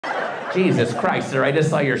Jesus Christ, sir, I just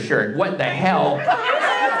saw your shirt. What the hell?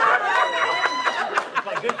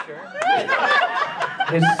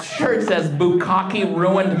 His shirt says, Bukkake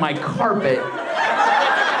ruined my carpet.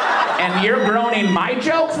 And you're groaning my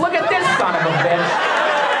jokes? Look at this son of a bitch.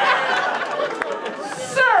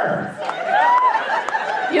 Sir!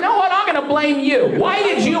 You know what? I'm gonna blame you. Why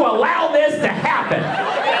did you allow this to happen?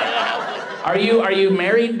 Are you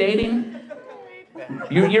married, dating?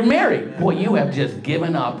 You're married. Boy, you have just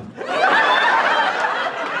given up.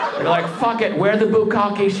 You're like, fuck it, wear the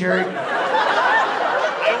Bukkake shirt.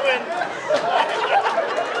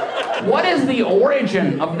 What is the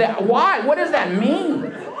origin of that? Why? What does that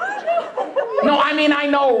mean? No, I mean, I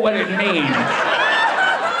know what it means.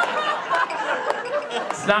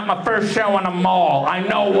 It's not my first show in a mall. I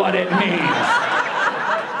know what it means.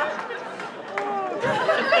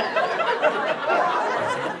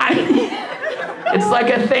 It's like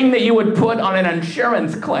a thing that you would put on an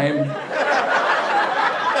insurance claim.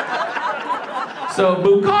 So,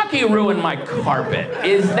 Bukkake ruined my carpet.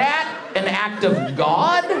 Is that an act of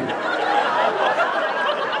God?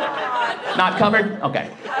 Not covered? Okay.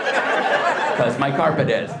 Because my carpet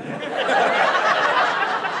is.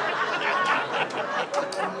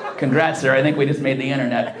 Congrats, sir. I think we just made the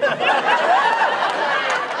internet.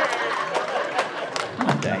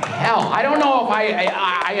 What the hell? I don't know if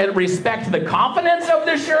I respect the confidence of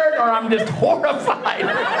the shirt or I'm just horrified.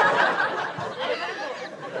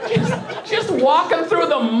 Just walking through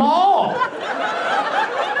the mall.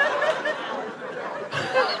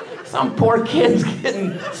 Some poor kid's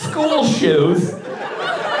getting school shoes.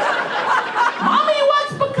 Mommy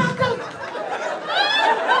wants Bukkake.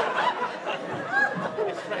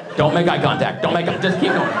 Don't make eye contact. Don't make eye. Just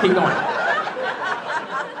keep going. Keep going.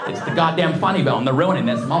 It's the goddamn funny bone. They're ruining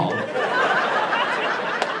this mall.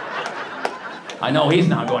 I know he's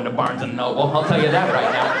not going to Barnes and Noble. I'll tell you that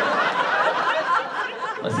right now.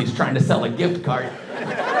 Unless he's trying to sell a gift card. Oh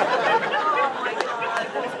my God,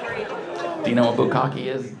 that's great. Do you know what Bukkake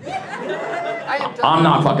is? I'm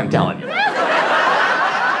not fucking telling you.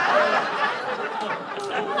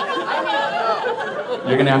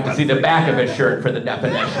 You're gonna have to see the back of his shirt for the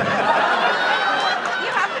definition. You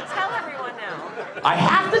have to tell everyone now. I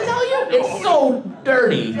have to tell you? It's so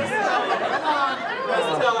dirty.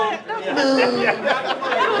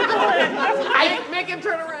 Make him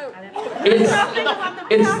turn around.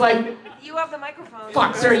 It's like... You have the microphone.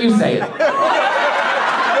 Fuck, sir, you say it.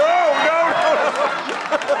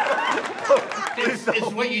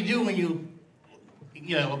 It's what you do when you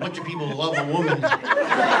know, a bunch of people love a woman.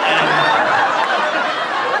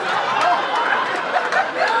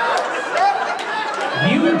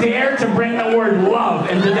 You dare to bring the word love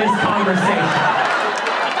into this conversation.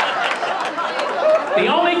 The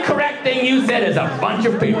only correct thing you said is a bunch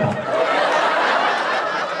of people.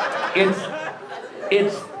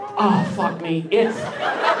 It's, oh, fuck me. It's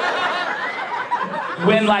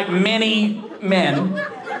when, like, many men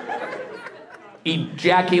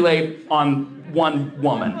ejaculate on one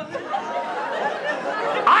woman.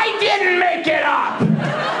 I didn't make it up!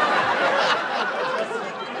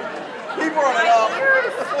 He brought it up.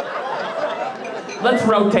 Let's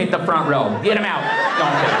rotate the front row. Get him out.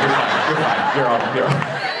 Don't take it. You're fine. You're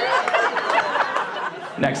all.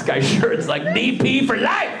 Next guy's shirt's like DP for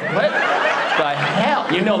life. What the hell?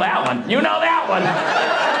 You know that one. You know that one.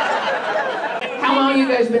 How long have you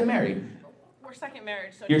guys been married? We're second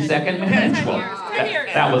marriage. So Your second marriage? 10 years. 10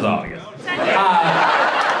 years. That was obvious. 10 years.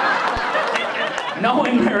 No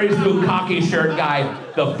one marries Bukkake shirt guy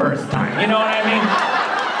the first time. You know what I mean?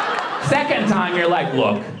 Second time, you're like,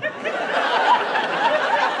 look.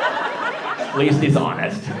 At least he's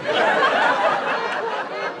honest.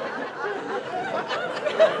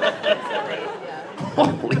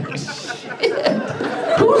 Holy shit.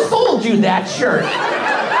 Who sold you that shirt?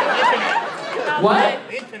 What?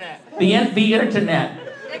 The internet.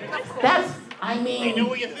 That's, I mean, know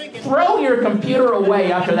what you're thinking. throw your computer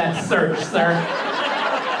away after that search, sir.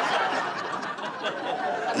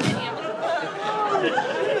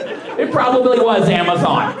 It probably was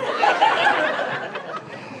Amazon.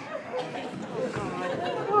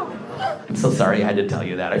 I'm so sorry I had to tell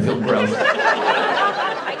you that. I feel gross.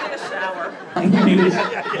 I need a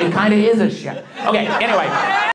shower. It kind of is a shower. Okay, anyway.